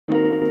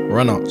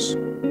Runouts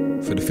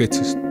for the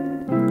fittest.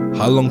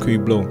 How long can we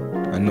blow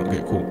and not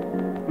get caught?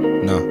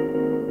 Nah,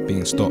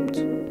 being stopped.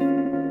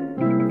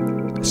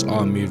 It's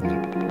our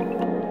movement.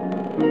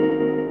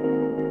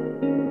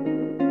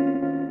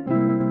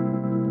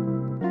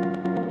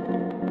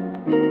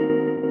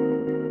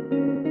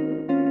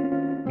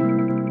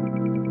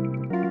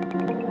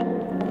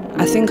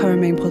 I think I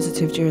remain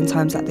positive during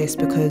times like this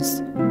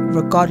because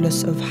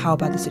regardless of how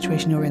bad the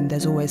situation you're in,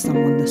 there's always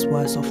someone that's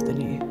worse off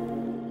than you.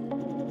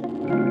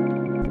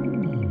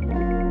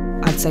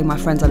 I'd say my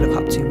friends I look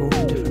up to, we're all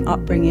from different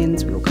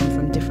upbringings, we all come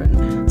from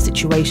different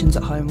situations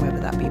at home, whether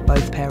that be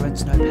both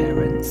parents, no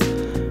parents.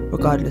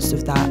 Regardless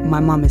of that, my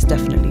mum is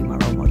definitely my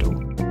role model.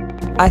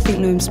 I think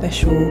Newham's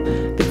special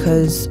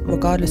because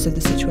regardless of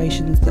the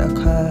situations that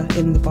occur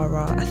in the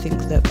borough, I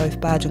think that both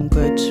bad and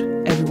good,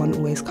 everyone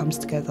always comes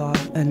together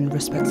and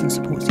respects and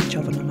supports each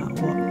other no matter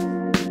what.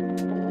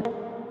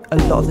 A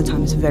lot of the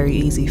time it's very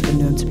easy for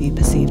Newham to be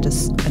perceived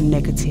as a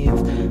negative,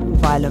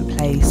 violent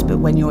place, but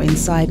when you're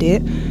inside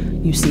it,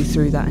 you see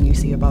through that and you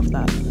see above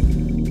that.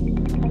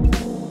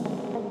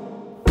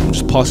 I'm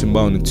just passing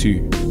by on the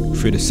 2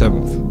 through the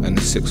 7th and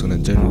the 6th on a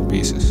general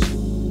basis.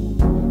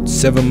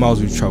 7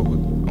 miles we've travelled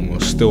and we're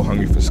still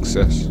hungry for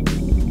success.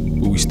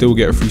 Will we still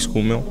get a free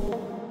school meal?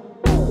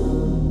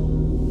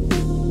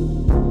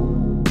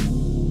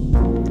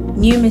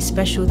 Newham is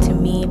special to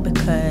me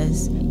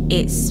because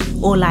it's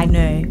all I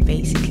know,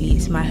 basically.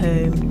 It's my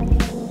home.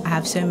 I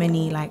have so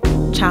many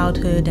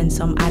childhood and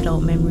some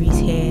adult memories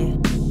here.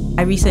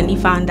 I recently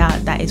found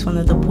out that it's one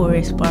of the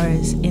poorest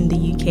boroughs in the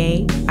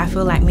UK. I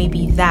feel like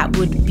maybe that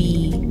would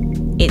be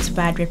its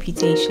bad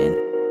reputation.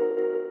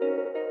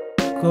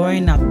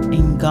 Growing up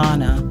in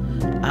Ghana,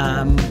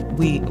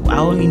 I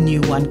only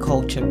knew one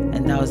culture,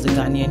 and that was the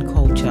Ghanaian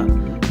culture.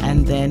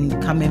 And then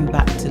coming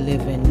back to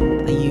live in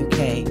the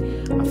UK,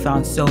 I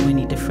found so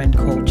many different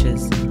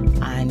cultures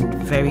and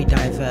very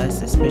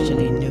diverse,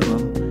 especially in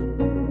Newham.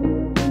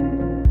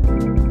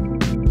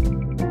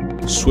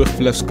 Swift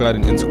left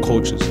gliding into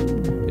cultures.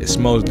 It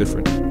smells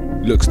different,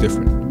 looks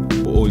different,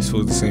 but always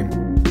feels the same.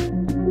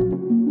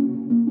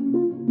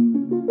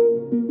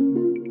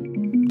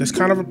 There's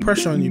kind of a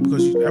pressure on you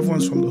because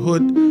everyone's from the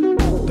hood.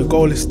 The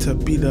goal is to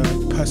be the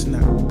person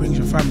that brings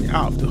your family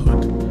out of the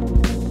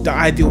hood. The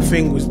ideal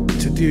thing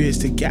to do is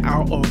to get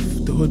out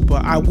of the hood,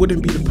 but I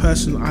wouldn't be the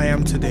person I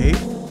am today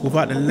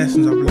without the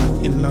lessons I've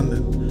learned in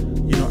London.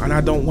 And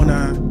I don't want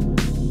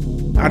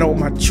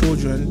my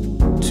children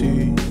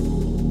to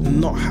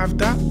not have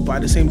that, but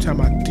at the same time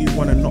I do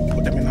want to not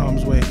put them in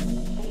harm's way.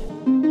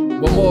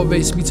 What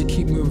motivates me to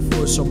keep moving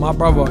forward? So my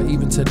brother,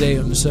 even today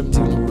on the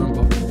 17th of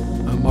November,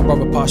 my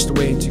brother passed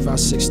away in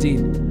 2016,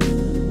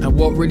 and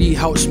what really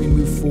helps me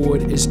move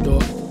forward is the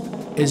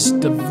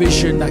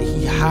vision that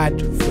he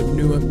had for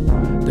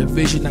Newham, the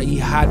vision that he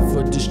had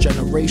for this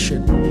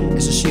generation,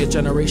 is to see a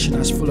generation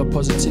that's full of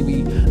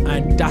positivity,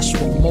 and that's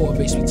what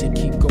motivates me to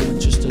keep going,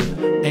 just to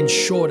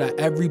ensure that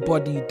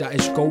everybody that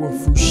is going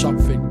through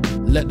something,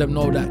 let them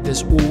know that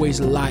there's always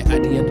light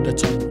at the end of the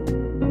tunnel.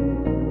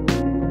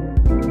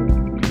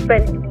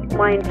 Spent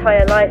my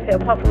entire life here,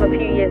 apart from a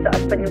few years that I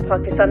spent in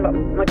Pakistan, but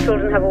my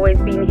children have always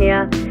been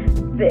here.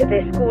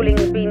 Their schooling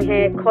has been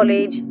here,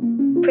 college,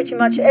 pretty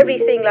much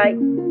everything,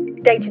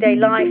 day-to-day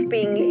life,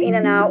 being in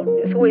and out,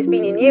 it's always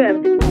been in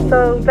Newham.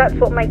 So that's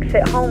what makes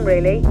it home,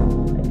 really.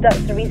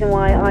 That's the reason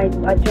why I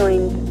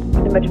joined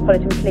the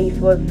Metropolitan Police,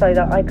 was so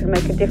that I could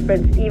make a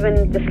difference.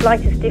 Even the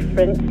slightest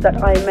difference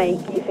that I make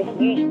is it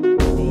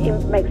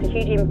makes a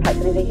huge impact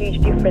and is a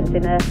huge difference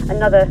in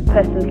another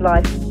person's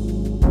life.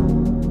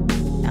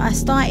 I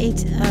started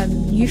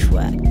youth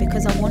work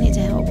because I wanted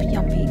to help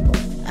young people.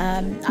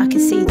 I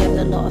could see there was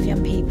a lot of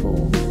young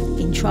people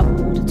in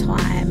trouble all the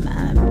time,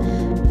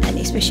 and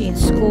especially in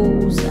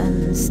schools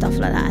and stuff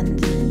like that.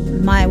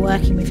 And my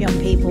working with young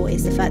people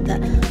is the fact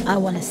that I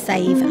want to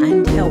save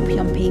and help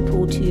young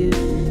people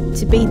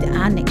to be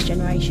our next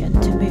generation,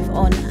 to move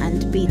on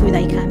and be who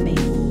they can be.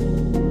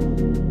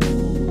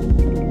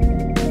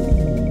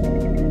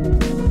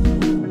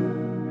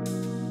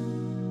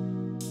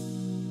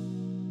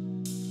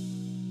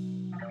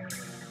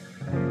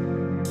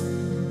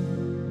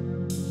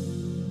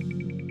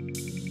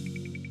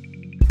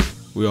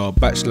 We are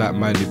batch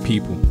like-minded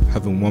people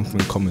having one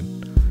thing common: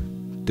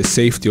 the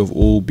safety of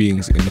all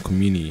beings in the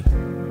community.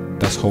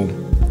 That's home.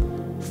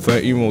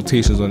 13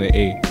 rotations on the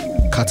A,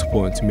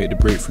 catapulting to make the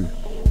breakthrough.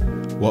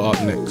 What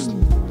up next?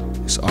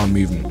 It's our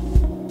movement.